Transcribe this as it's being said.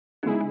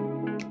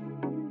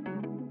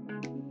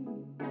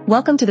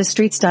Welcome to the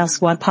Street Style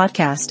Squad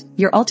podcast,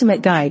 your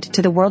ultimate guide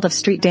to the world of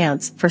street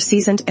dance for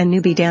seasoned and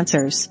newbie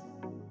dancers.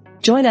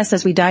 Join us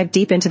as we dive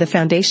deep into the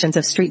foundations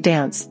of street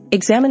dance,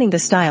 examining the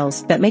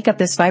styles that make up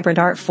this vibrant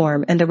art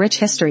form and the rich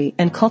history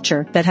and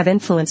culture that have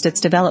influenced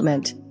its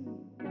development.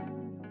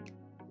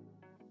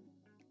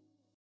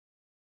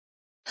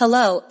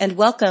 Hello and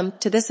welcome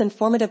to this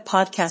informative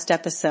podcast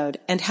episode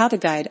and how-to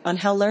guide on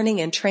how learning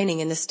and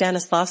training in the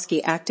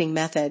Stanislavski acting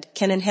method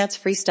can enhance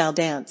freestyle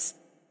dance.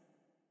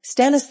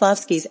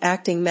 Stanislavski's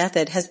acting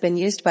method has been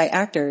used by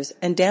actors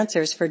and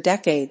dancers for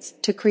decades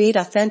to create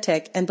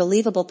authentic and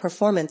believable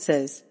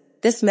performances.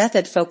 This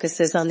method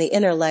focuses on the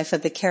inner life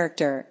of the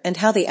character and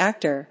how the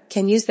actor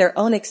can use their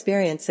own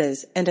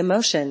experiences and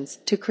emotions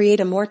to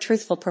create a more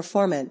truthful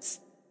performance.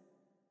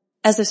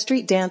 As a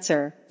street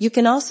dancer, you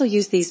can also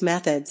use these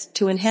methods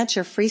to enhance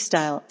your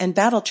freestyle and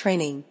battle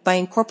training by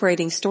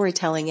incorporating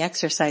storytelling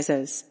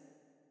exercises.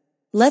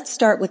 Let's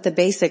start with the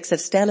basics of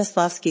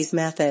Stanislavski's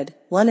method.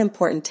 One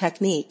important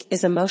technique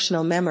is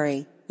emotional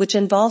memory, which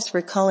involves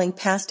recalling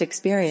past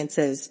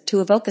experiences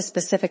to evoke a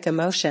specific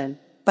emotion.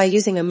 By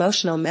using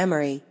emotional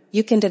memory,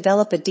 you can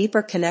develop a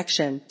deeper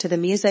connection to the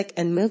music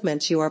and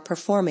movements you are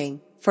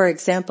performing. For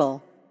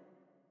example,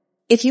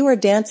 if you are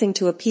dancing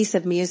to a piece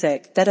of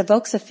music that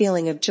evokes a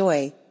feeling of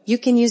joy, you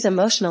can use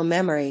emotional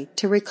memory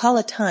to recall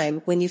a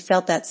time when you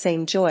felt that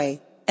same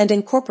joy and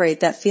incorporate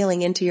that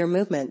feeling into your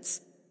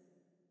movements.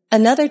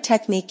 Another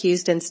technique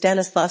used in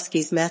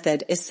Stanislavski's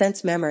method is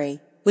sense memory,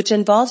 which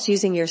involves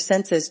using your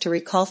senses to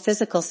recall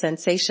physical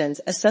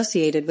sensations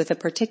associated with a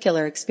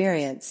particular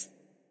experience.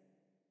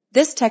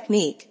 This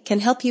technique can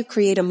help you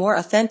create a more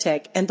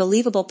authentic and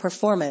believable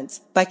performance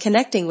by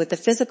connecting with the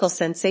physical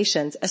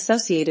sensations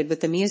associated with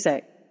the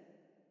music.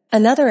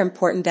 Another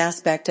important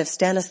aspect of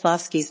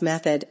Stanislavski's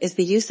method is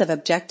the use of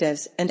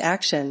objectives and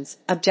actions.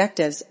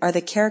 Objectives are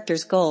the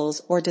character's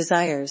goals or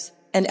desires,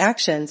 and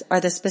actions are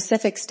the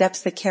specific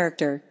steps the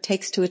character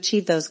takes to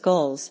achieve those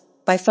goals.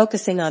 By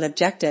focusing on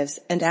objectives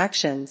and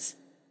actions,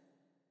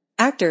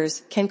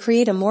 actors can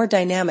create a more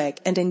dynamic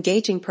and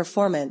engaging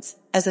performance.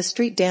 As a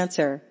street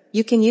dancer,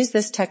 you can use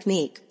this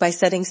technique by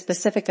setting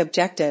specific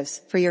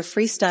objectives for your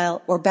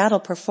freestyle or battle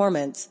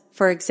performance.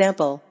 For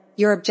example,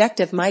 your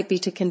objective might be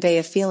to convey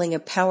a feeling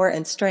of power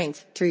and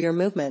strength through your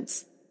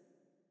movements.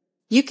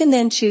 You can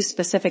then choose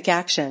specific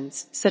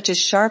actions, such as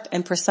sharp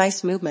and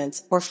precise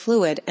movements or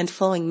fluid and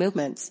flowing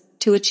movements,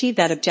 to achieve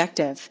that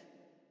objective.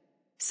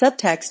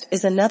 Subtext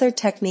is another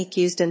technique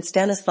used in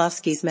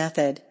Stanislavski's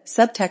method.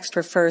 Subtext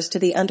refers to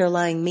the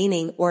underlying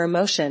meaning or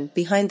emotion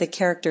behind the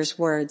character's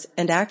words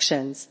and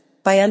actions.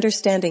 By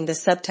understanding the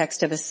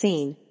subtext of a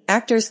scene,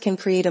 actors can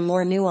create a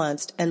more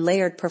nuanced and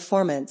layered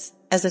performance.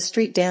 As a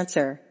street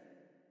dancer,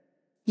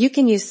 you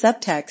can use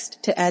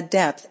subtext to add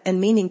depth and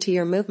meaning to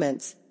your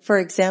movements. For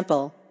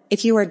example,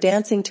 if you are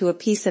dancing to a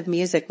piece of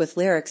music with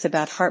lyrics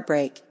about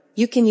heartbreak,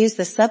 you can use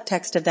the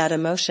subtext of that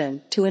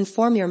emotion to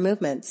inform your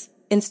movements,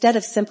 instead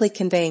of simply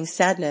conveying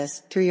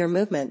sadness through your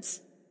movements.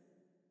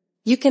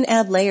 You can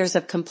add layers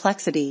of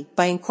complexity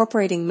by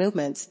incorporating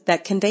movements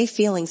that convey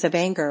feelings of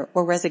anger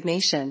or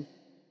resignation.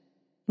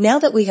 Now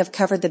that we have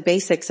covered the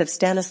basics of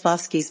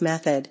Stanislavski's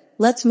method,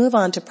 let's move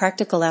on to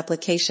practical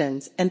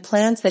applications and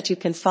plans that you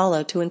can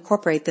follow to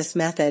incorporate this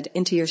method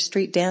into your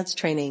street dance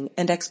training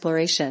and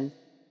exploration.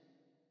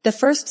 The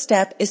first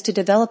step is to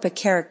develop a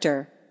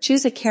character.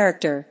 Choose a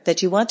character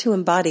that you want to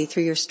embody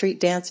through your street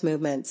dance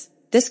movements.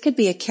 This could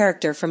be a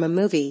character from a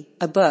movie,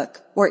 a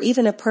book, or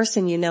even a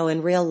person you know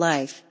in real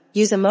life.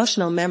 Use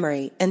emotional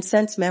memory and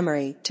sense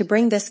memory to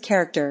bring this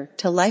character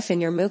to life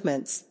in your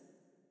movements.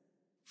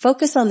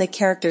 Focus on the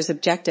character's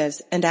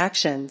objectives and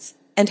actions,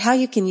 and how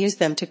you can use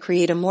them to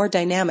create a more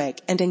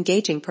dynamic and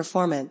engaging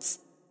performance.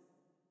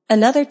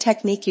 Another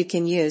technique you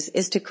can use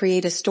is to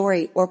create a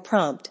story or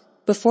prompt.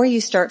 Before you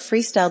start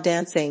freestyle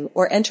dancing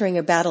or entering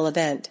a battle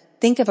event,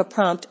 think of a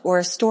prompt or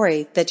a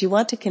story that you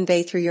want to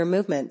convey through your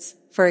movements.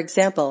 For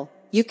example,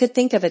 you could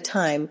think of a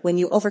time when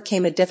you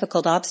overcame a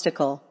difficult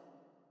obstacle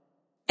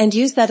and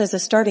use that as a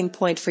starting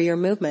point for your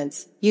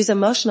movements. Use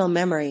emotional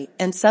memory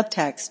and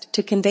subtext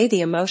to convey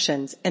the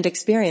emotions and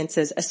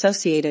experiences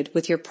associated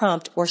with your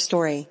prompt or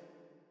story.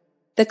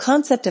 The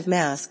concept of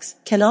masks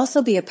can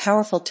also be a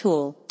powerful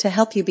tool to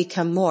help you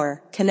become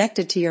more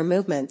connected to your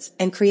movements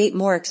and create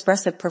more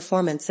expressive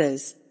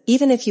performances.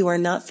 Even if you are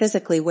not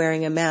physically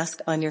wearing a mask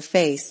on your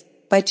face,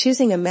 by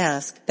choosing a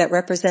mask that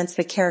represents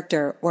the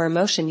character or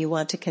emotion you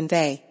want to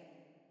convey,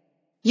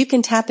 you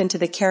can tap into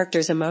the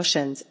character's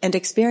emotions and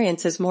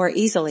experiences more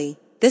easily.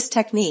 This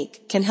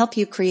technique can help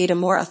you create a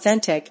more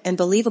authentic and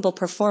believable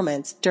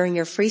performance during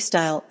your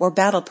freestyle or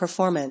battle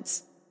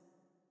performance.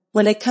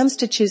 When it comes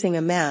to choosing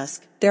a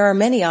mask, there are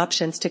many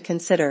options to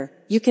consider.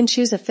 You can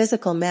choose a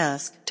physical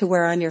mask to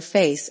wear on your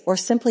face or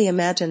simply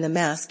imagine the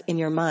mask in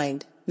your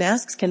mind.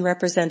 Masks can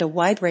represent a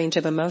wide range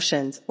of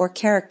emotions or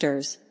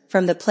characters,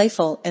 from the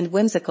playful and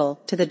whimsical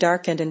to the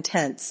dark and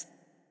intense.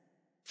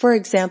 For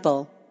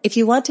example, if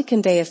you want to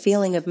convey a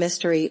feeling of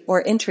mystery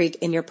or intrigue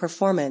in your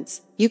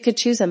performance, you could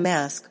choose a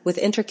mask with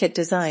intricate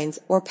designs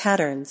or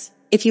patterns.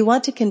 If you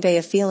want to convey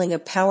a feeling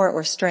of power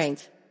or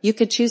strength, you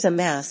could choose a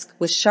mask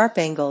with sharp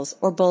angles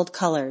or bold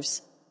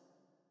colors.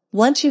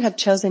 Once you have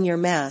chosen your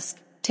mask,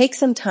 take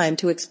some time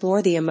to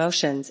explore the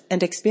emotions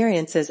and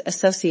experiences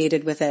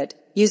associated with it.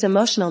 Use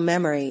emotional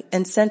memory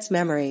and sense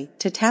memory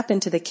to tap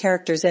into the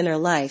character's inner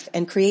life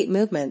and create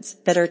movements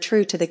that are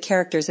true to the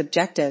character's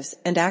objectives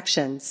and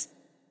actions.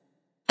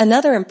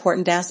 Another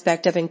important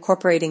aspect of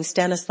incorporating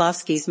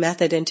Stanislavski's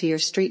method into your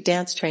street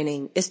dance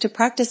training is to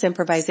practice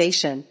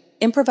improvisation.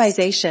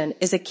 Improvisation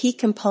is a key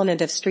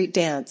component of street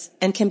dance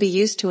and can be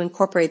used to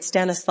incorporate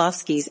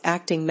Stanislavski's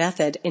acting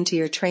method into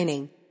your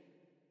training.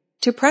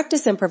 To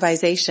practice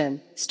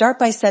improvisation, start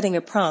by setting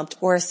a prompt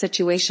or a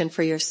situation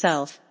for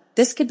yourself.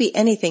 This could be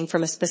anything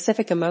from a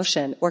specific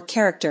emotion or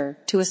character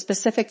to a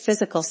specific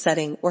physical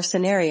setting or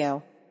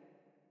scenario.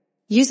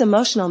 Use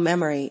emotional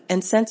memory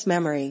and sense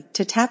memory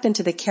to tap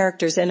into the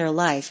character's inner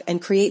life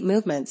and create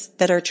movements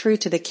that are true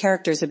to the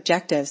character's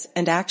objectives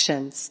and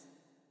actions.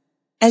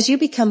 As you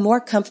become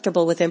more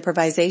comfortable with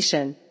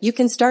improvisation, you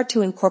can start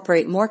to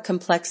incorporate more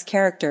complex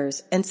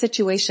characters and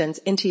situations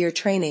into your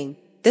training.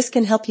 This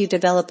can help you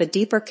develop a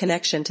deeper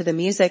connection to the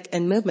music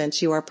and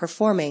movements you are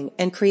performing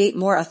and create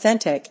more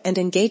authentic and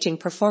engaging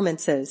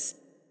performances.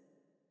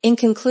 In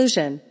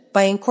conclusion,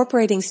 by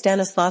incorporating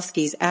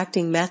Stanislavski's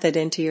acting method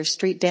into your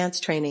street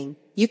dance training,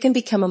 you can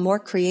become a more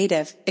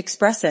creative,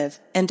 expressive,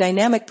 and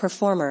dynamic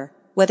performer,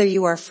 whether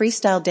you are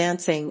freestyle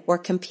dancing or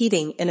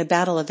competing in a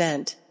battle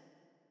event.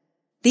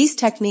 These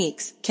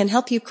techniques can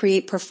help you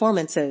create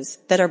performances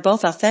that are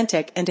both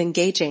authentic and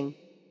engaging.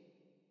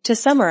 To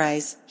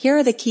summarize, here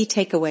are the key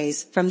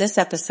takeaways from this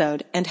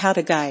episode and how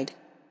to guide.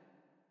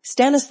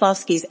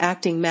 Stanislavski's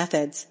acting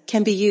methods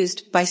can be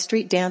used by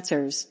street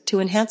dancers to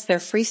enhance their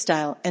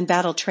freestyle and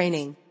battle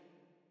training.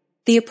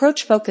 The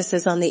approach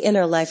focuses on the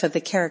inner life of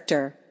the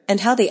character and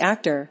how the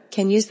actor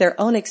can use their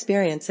own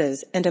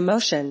experiences and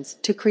emotions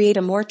to create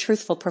a more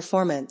truthful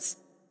performance.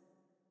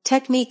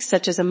 Techniques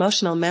such as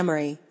emotional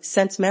memory,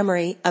 sense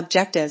memory,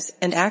 objectives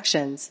and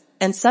actions,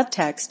 and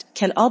subtext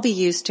can all be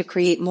used to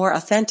create more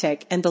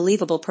authentic and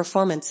believable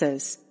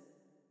performances.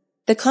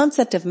 The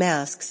concept of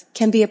masks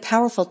can be a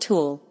powerful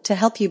tool to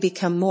help you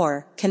become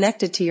more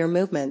connected to your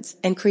movements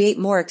and create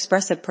more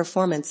expressive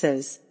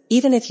performances,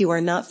 even if you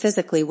are not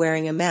physically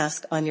wearing a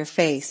mask on your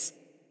face.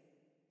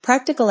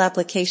 Practical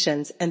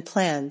applications and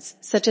plans,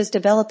 such as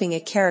developing a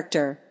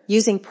character,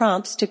 using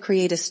prompts to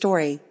create a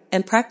story,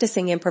 and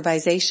practicing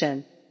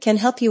improvisation, can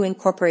help you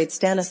incorporate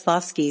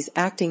Stanislavski's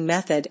acting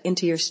method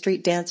into your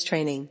street dance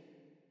training.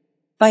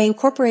 By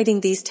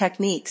incorporating these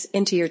techniques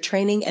into your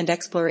training and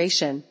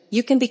exploration,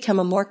 you can become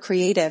a more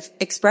creative,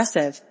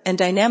 expressive, and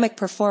dynamic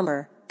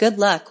performer. Good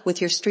luck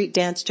with your street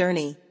dance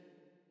journey.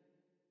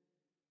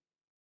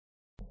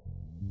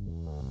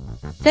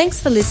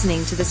 Thanks for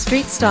listening to the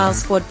Street Style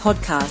Squad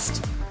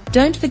podcast.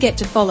 Don't forget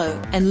to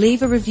follow and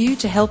leave a review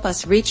to help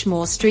us reach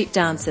more street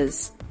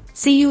dancers.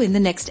 See you in the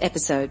next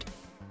episode.